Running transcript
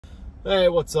Hey,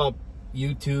 what's up,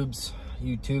 YouTubians,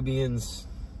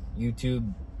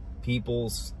 YouTube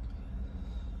peoples?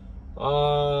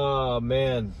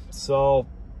 Man, so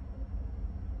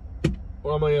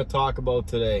what am I going to talk about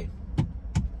today?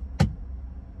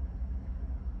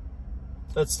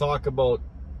 Let's talk about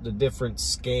the different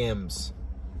scams.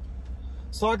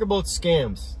 Let's talk about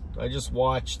scams. I just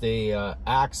watched a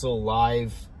Axel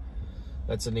Live.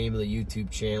 That's the name of the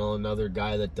YouTube channel. Another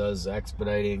guy that does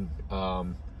expediting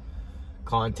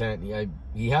content.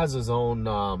 He has his own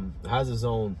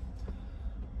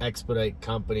expedite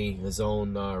company, his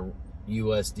own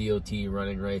U.S. DOT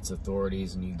running rights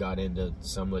authorities, and he got into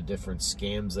some of the different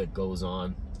scams that goes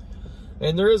on.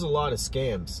 And there is a lot of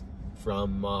scams,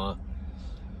 from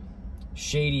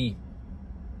shady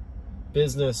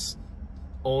business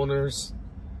owners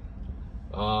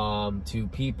to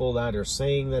people that are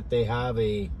saying that they have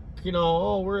a,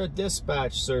 oh, we're a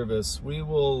dispatch service. We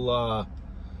will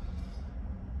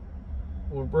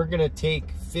we're going to take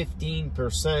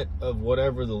 15% of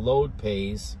whatever the load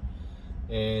pays,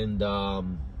 and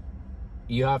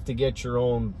you have to get your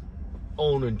own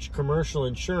commercial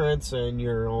insurance and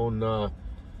your own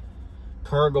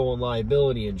cargo and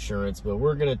liability insurance, but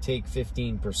we're going to take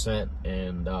 15%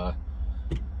 and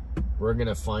we're going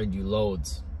to find you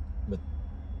loads. But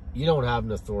you don't have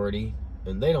an authority,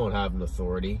 and they don't have an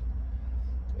authority,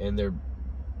 and they're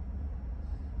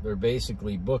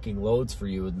basically booking loads for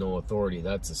you with no authority.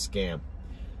 You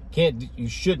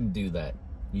shouldn't do that.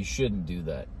 You shouldn't do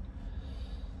that.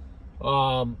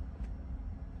 Or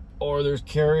there's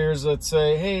carriers that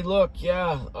say, hey, look,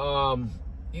 yeah,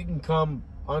 you can come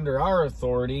under our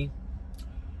authority,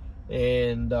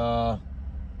 and oh,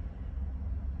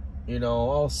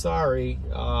 sorry,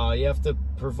 you have to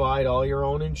provide all your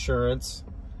own insurance,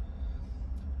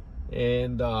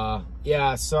 and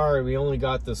yeah, sorry, we only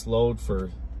got this load for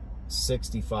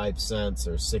 65 cents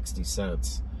or 60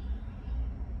 cents.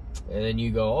 And then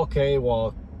you go, okay,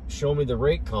 well, show me the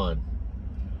rate con.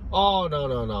 Oh,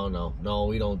 no,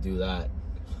 we don't do that.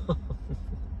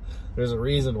 There's a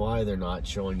reason why they're not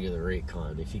showing you the rate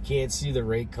con. If you can't see the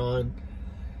rate con,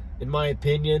 in my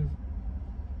opinion,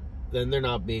 then they're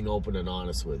not being open and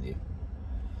honest with you.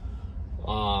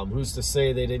 Who's to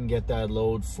say they didn't get that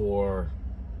load for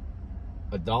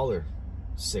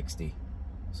 $1.60?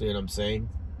 See what I'm saying?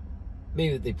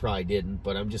 Maybe they probably didn't,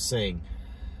 but I'm just saying.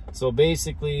 So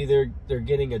basically, they're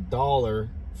getting $1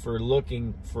 for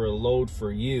looking for a load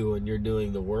for you, and you're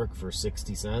doing the work for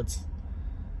 60 cents.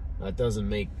 That doesn't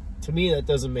make, to me, that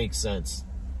doesn't make sense.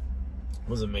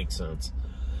 Doesn't make sense.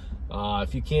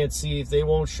 If you can't see, if they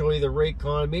won't show you the rate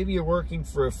con, maybe you're working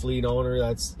for a fleet owner.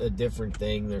 That's a different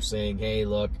thing. They're saying, hey,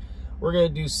 look, we're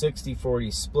going to do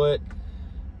 60-40 split.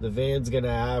 The van's going to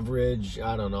average,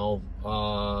 I don't know,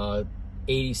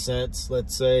 80 cents,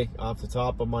 let's say, off the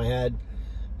top of my head.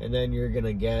 And then you're going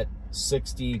to get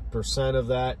 60% of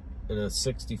that in a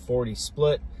 60-40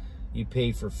 split. You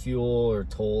pay for fuel or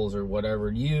tolls or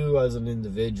whatever. You, as an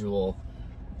individual,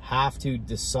 have to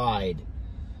decide,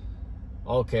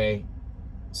 okay,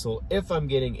 so if I'm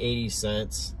getting 80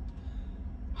 cents,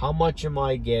 how much am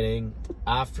I getting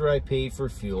after I pay for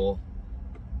fuel?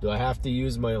 Do I have to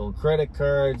use my own credit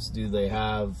cards? Do they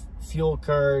have fuel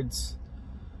cards?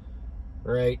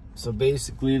 Right? So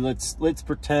basically, let's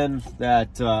pretend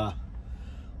that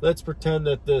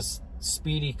this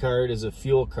Speedy card is a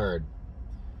fuel card.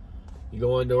 You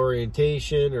go into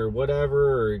orientation or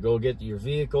whatever, or you go get your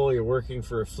vehicle, you're working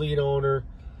for a fleet owner.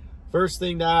 First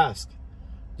thing to ask,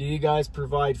 do you guys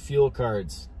provide fuel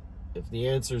cards? If the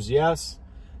answer is yes,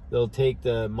 they'll take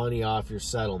the money off your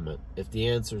settlement. If the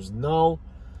answer is no,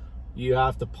 you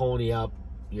have to pony up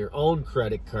your own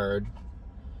credit card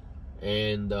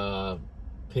and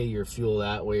pay your fuel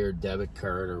that way, or debit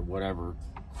card or whatever,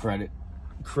 credit,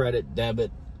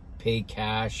 debit, pay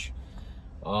cash.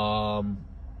 You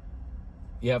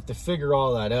have to figure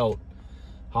all that out.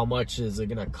 How much is it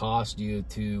going to cost you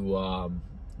to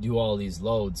do all these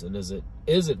loads, and is it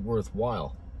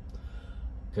worthwhile?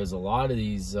 Because a lot of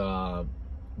these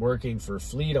working for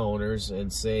fleet owners,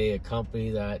 and say a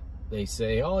company that they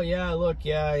say, oh yeah, look,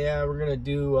 yeah, we're gonna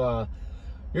do,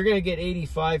 you're gonna get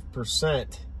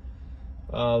 85%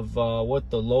 of what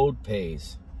the load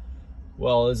pays.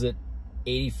 Well, is it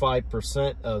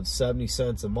 85% of 70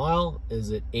 cents a mile?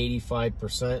 Is it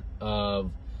 85%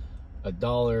 of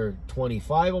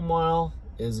 $1.25 a mile?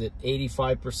 Is it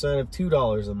 85% of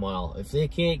 $2 a mile? If they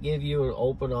can't give you an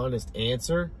open, honest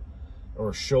answer,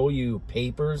 or show you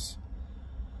papers,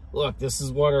 look, this is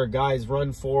what our guys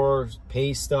run for,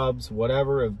 pay stubs,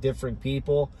 whatever, of different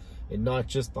people, and not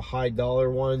just the high dollar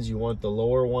ones. You want the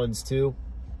lower ones too.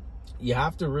 You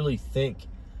have to really think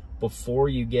before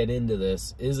you get into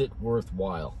this. Is it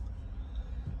worthwhile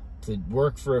to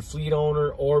work for a fleet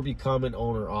owner or become an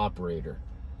owner operator?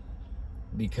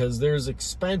 Because there's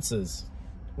expenses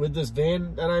with this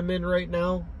van that I'm in right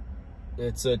now.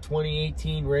 It's a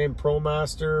 2018 Ram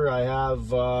ProMaster. I have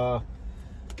hold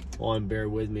on, bear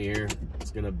with me here,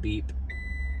 it's gonna beep.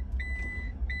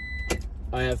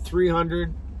 I have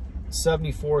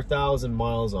 374,000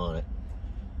 miles on it.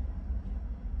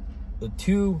 The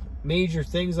two major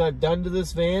things I've done to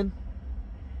this van,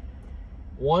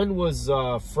 one was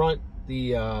front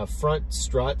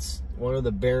struts. One of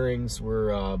the bearings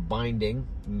were binding,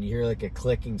 and you hear like a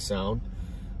clicking sound.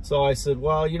 So I said,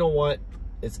 well, you know what?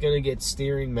 It's gonna get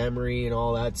steering memory and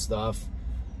all that stuff.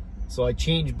 So I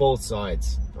changed both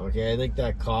sides. Okay, I think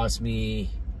that cost me,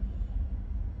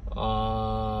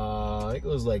 I think it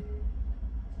was like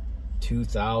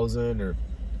 $2,000 or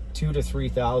 $2,000 to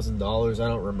 $3,000. I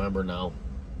don't remember now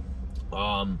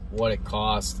what it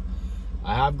cost.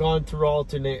 I have gone through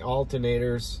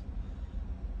alternators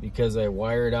because I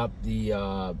wired up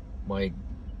the my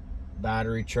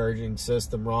battery charging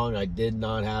system wrong. I did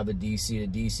not have a DC to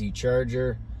DC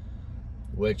charger,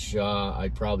 which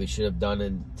I probably should have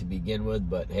done to begin with,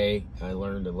 but hey, I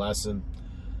learned a lesson.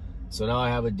 So now I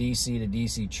have a DC to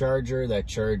DC charger that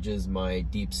charges my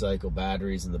deep cycle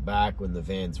batteries in the back when the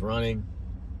van's running.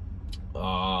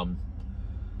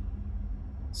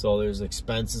 So there's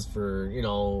expenses for, you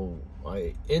know,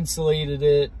 I insulated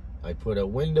it. I put a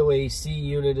window AC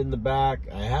unit in the back.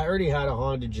 I already had a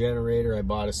Honda generator. I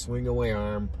bought a swing away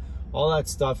arm. All that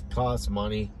stuff costs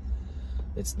money.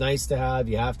 It's nice to have.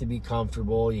 You have to be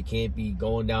comfortable. You can't be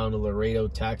going down to Laredo,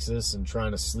 Texas and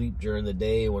trying to sleep during the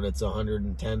day when it's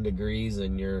 110 degrees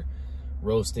and you're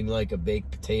roasting like a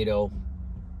baked potato.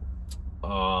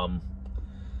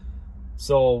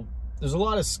 So there's a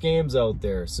lot of scams out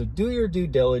there. So do your due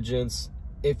diligence.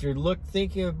 If you're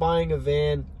thinking of buying a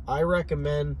van, I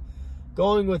recommend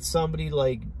going with somebody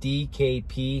like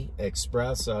DKP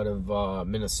Express out of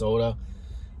Minnesota.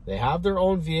 They have their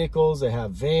own vehicles. They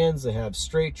have vans. They have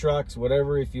straight trucks,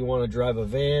 whatever. If you want to drive a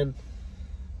van,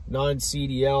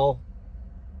 non-CDL,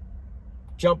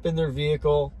 jump in their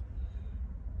vehicle.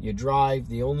 You drive.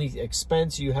 The only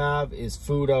expense you have is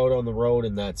food out on the road,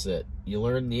 and that's it. You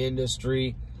learn the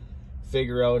industry.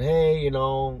 Figure out, hey, you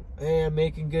know, hey, I'm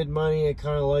making good money. I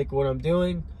kind of like what I'm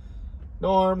doing. No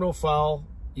harm, no foul.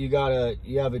 You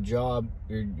have a job.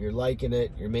 You're liking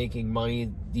it. You're making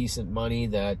money, decent money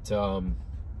that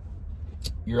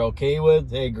you're okay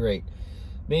with. Hey, great.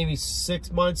 Maybe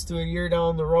 6 months to a year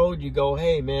down the road, you go,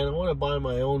 hey, man, I want to buy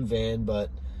my own van,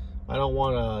 but I don't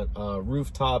want a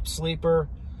rooftop sleeper.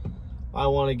 I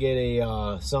want to get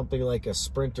a something like a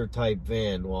Sprinter type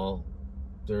van. Well,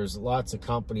 there's lots of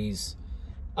companies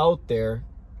out there.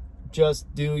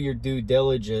 Just do your due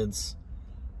diligence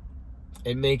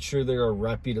and make sure they're a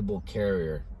reputable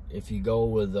carrier. If you go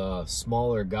with a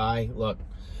smaller guy, look,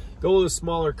 go with a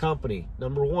smaller company.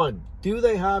 Number one, do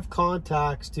they have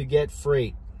contacts to get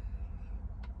freight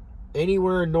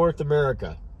anywhere in North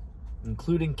America,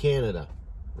 including Canada,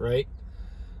 right?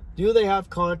 Do they have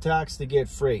contacts to get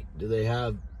freight? Do they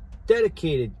have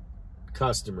dedicated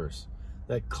customers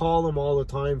that call them all the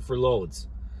time for loads?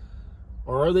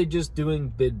 Or are they just doing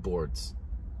bid boards?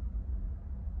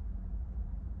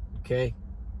 Okay?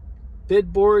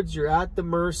 Bid boards, you're at the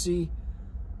mercy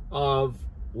of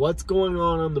what's going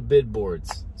on the bid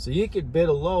boards. So you could bid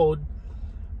a load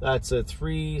that's a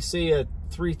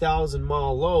 3,000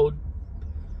 mile load,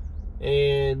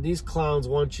 and these clowns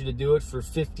want you to do it for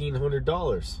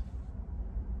 $1,500.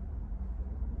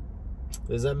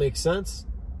 Does that make sense?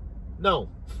 No.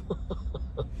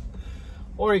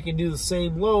 Or you can do the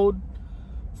same load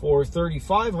for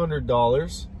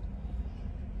 $3,500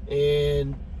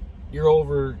 and you're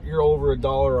over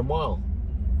 $1 a mile.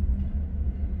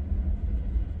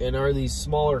 And are these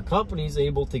smaller companies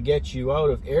able to get you out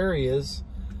of areas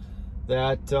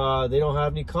that they don't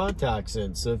have any contacts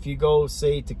in? So if you go,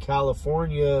 say, to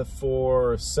California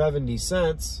for 70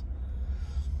 cents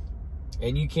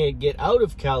and you can't get out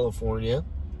of California,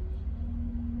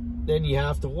 then you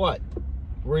have to what?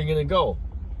 Where are you going to go?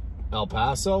 El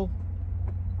Paso?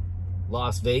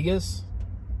 Las Vegas?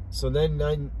 So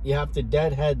then you have to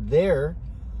deadhead there.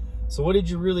 So what did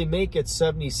you really make at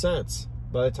 70 cents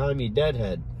by the time you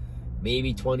deadhead?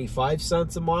 Maybe 25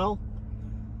 cents a mile?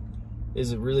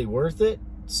 Is it really worth it?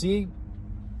 See,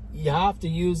 you have to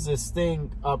use this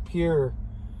thing up here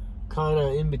kind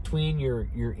of in between your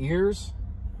ears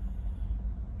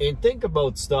and think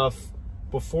about stuff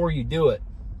before you do it.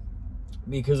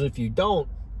 Because if you don't,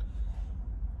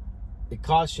 it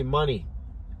costs you money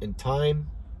and time,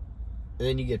 and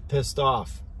then you get pissed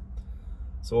off.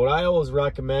 So what I always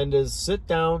recommend is sit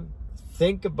down,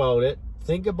 think about it,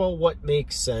 think about what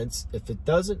makes sense. If it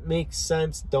doesn't make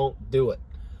sense, don't do it.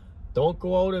 Don't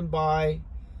go out and buy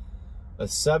a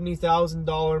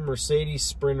 $70,000 Mercedes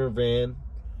Sprinter van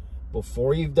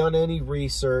before you've done any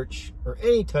research, or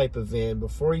any type of van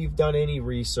before you've done any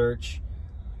research,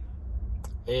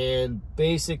 and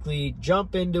basically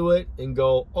jump into it and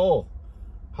go, oh,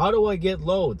 how do I get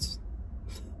loads?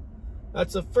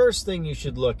 That's the first thing you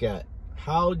should look at.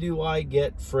 How do I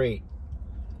get freight?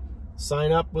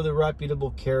 Sign up with a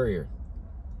reputable carrier.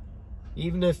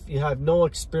 Even if you have no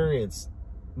experience,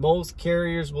 most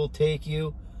carriers will take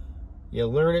you. You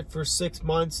learn it for 6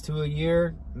 months to a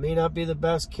year. May not be the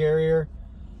best carrier.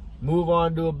 Move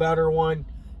on to a better one.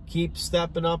 Keep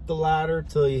stepping up the ladder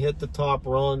till you hit the top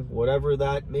rung, whatever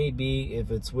that may be.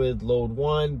 If it's with Load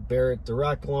 1, Barrett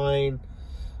Direct Line,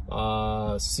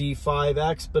 C5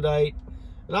 Expedite.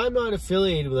 And I'm not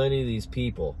affiliated with any of these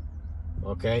people,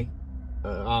 okay?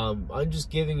 I'm just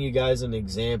giving you guys an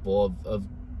example of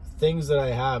things that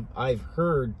I've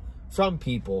heard from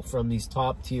people from these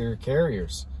top tier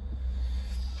carriers.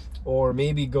 Or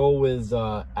maybe go with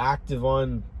Active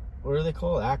on, what do they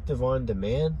call it? Active on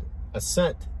Demand?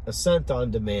 Ascent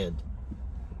on Demand.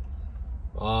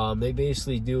 They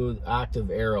basically do Active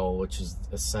Arrow, which is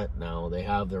Ascent now. They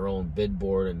have their own bid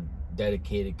board and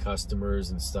dedicated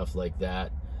customers and stuff like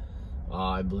that.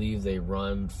 I believe they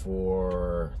run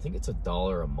for, I think it's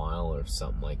 $1 a mile or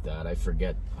something like that. I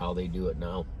forget how they do it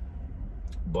now.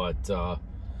 But I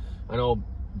know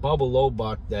Bubba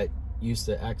Lowbuck, that used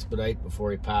to expedite before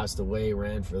he passed away,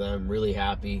 ran for them, really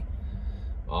happy.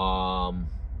 So,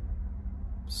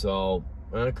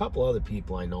 and a couple other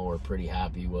people I know are pretty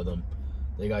happy with them.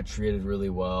 They got treated really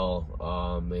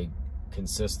well. They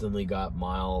consistently got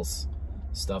miles,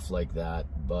 stuff like that.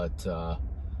 But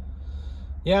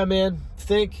yeah, man,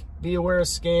 be aware of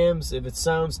scams. If it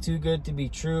sounds too good to be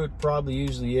true, it probably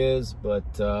usually is.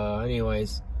 But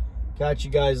anyways, catch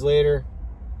you guys later.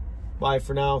 Bye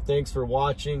for now. Thanks for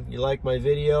watching. You like my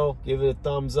video, give it a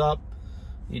thumbs up.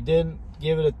 You didn't,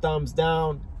 give it a thumbs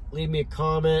down. Leave me a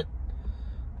comment.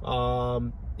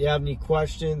 You have any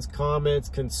questions, comments,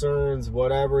 concerns,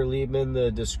 whatever, leave them in the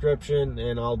description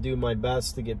and I'll do my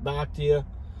best to get back to you.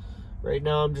 Right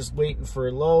now I'm just waiting for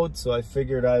a load, so I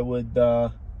figured I would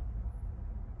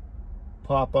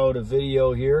pop out a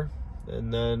video here.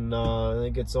 And then I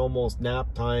think it's almost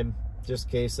nap time, just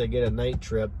in case I get a night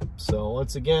trip. So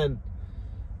once again,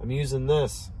 I'm using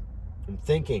this. I'm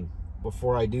thinking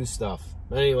before I do stuff.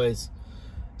 Anyways,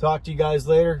 talk to you guys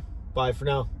later. Bye for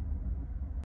now.